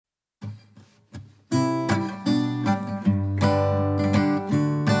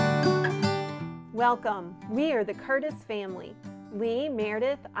Welcome. We are the Curtis family. Lee,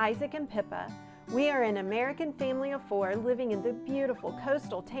 Meredith, Isaac, and Pippa. We are an American family of 4 living in the beautiful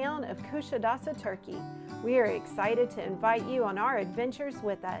coastal town of Kusadasi, Turkey. We are excited to invite you on our adventures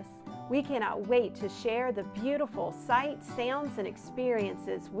with us. We cannot wait to share the beautiful sights, sounds, and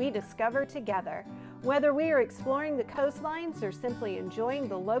experiences we discover together. Whether we are exploring the coastlines or simply enjoying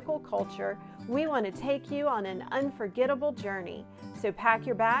the local culture, we want to take you on an unforgettable journey. So pack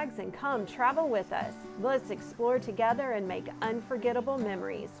your bags and come travel with us. Let's explore together and make unforgettable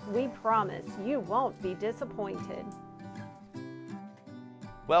memories. We promise you won't be disappointed.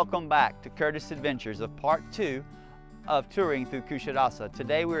 Welcome back to Curtis Adventures of Part 2 of touring through Kusadasi.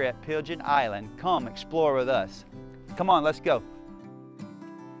 Today we're at Pigeon Island. Come explore with us. Come on, let's go.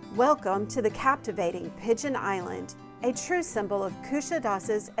 Welcome to the captivating Pigeon Island, a true symbol of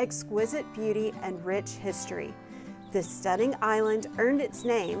Kusadasi's exquisite beauty and rich history. This stunning island earned its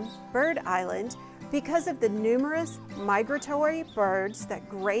name, Bird Island, because of the numerous migratory birds that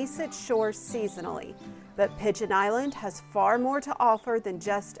grace its shores seasonally. But Pigeon Island has far more to offer than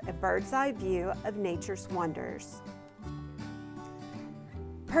just a bird's eye view of nature's wonders.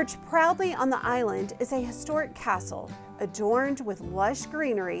 Perched proudly on the island is a historic castle, adorned with lush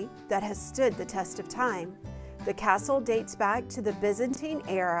greenery that has stood the test of time. The castle dates back to the Byzantine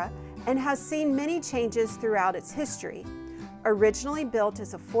era and has seen many changes throughout its history. Originally built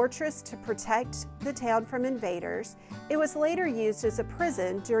as a fortress to protect the town from invaders, it was later used as a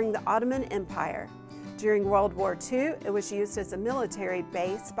prison during the Ottoman Empire. During World War II, it was used as a military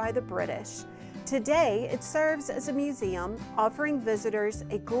base by the British. Today, it serves as a museum, offering visitors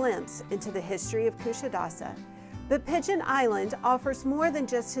a glimpse into the history of Kusadasi. But Pigeon Island offers more than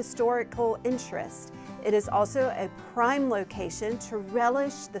just historical interest. It is also a prime location to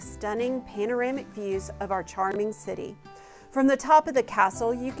relish the stunning panoramic views of our charming city. From the top of the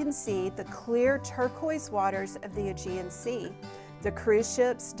castle, you can see the clear turquoise waters of the Aegean Sea, the cruise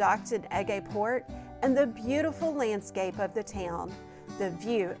ships docked in Aegean port, and the beautiful landscape of the town. The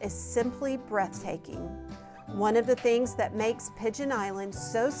view is simply breathtaking. One of the things that makes Pigeon Island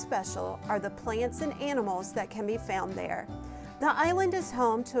so special are the plants and animals that can be found there. The island is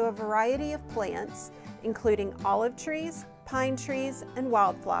home to a variety of plants, including olive trees, pine trees, and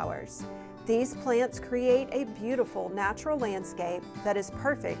wildflowers. These plants create a beautiful natural landscape that is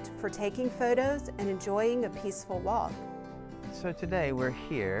perfect for taking photos and enjoying a peaceful walk. So today we're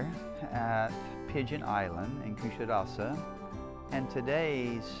here at Pigeon Island in Kusadasi, and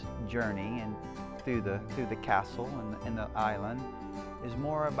today's journey and through the castle and the island is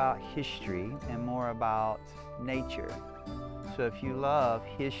more about history and more about nature. So if you love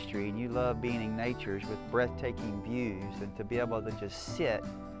history and you love being in nature with breathtaking views, and to be able to just sit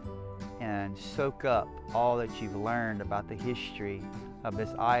and soak up all that you've learned about the history of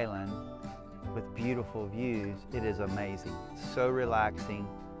this island with beautiful views, it is amazing. So relaxing.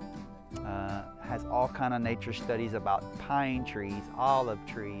 Has all kind of nature studies about pine trees, olive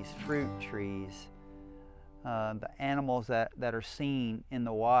trees, fruit trees, the animals that are seen in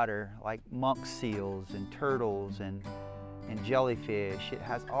the water like monk seals and turtles and jellyfish. It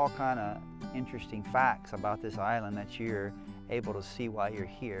has all kind of interesting facts about this island that you're able to see while you're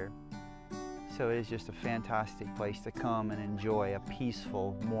here. So it is just a fantastic place to come and enjoy a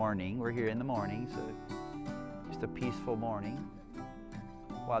peaceful morning. We're here in the morning, so just a peaceful morning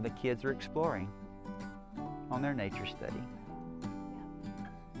while the kids are exploring on their nature study.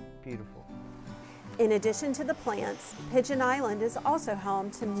 Beautiful. In addition to the plants, Pigeon Island is also home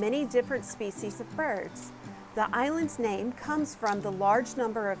to many different species of birds. The island's name comes from the large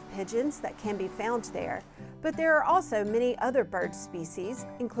number of pigeons that can be found there, but there are also many other bird species,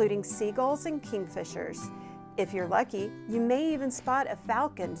 including seagulls and kingfishers. If you're lucky, you may even spot a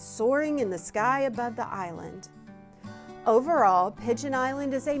falcon soaring in the sky above the island. Overall, Pigeon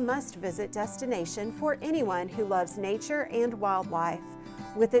Island is a must-visit destination for anyone who loves nature and wildlife.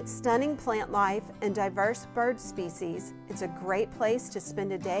 With its stunning plant life and diverse bird species, it's a great place to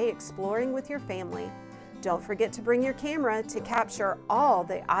spend a day exploring with your family. Don't forget to bring your camera to capture all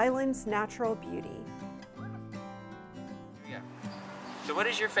the island's natural beauty. Yeah. So what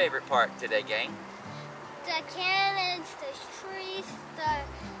is your favorite part today, gang? The cannons, the trees,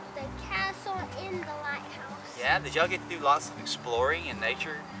 the castle, and the lighthouse. Yeah, did y'all get to do lots of exploring and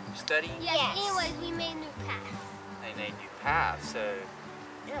nature study? Yes. Anyways, we made new paths. They made new paths, so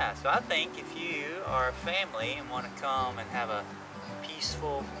yeah. So I think if you are a family and want to come and have a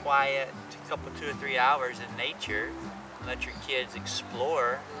peaceful, quiet couple 2 or 3 hours in nature, and let your kids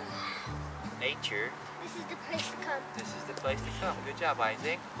explore nature, this is the place to come. This is the place to come. Good job,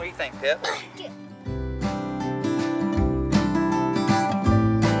 Isaac. What do you think, Pip? Good.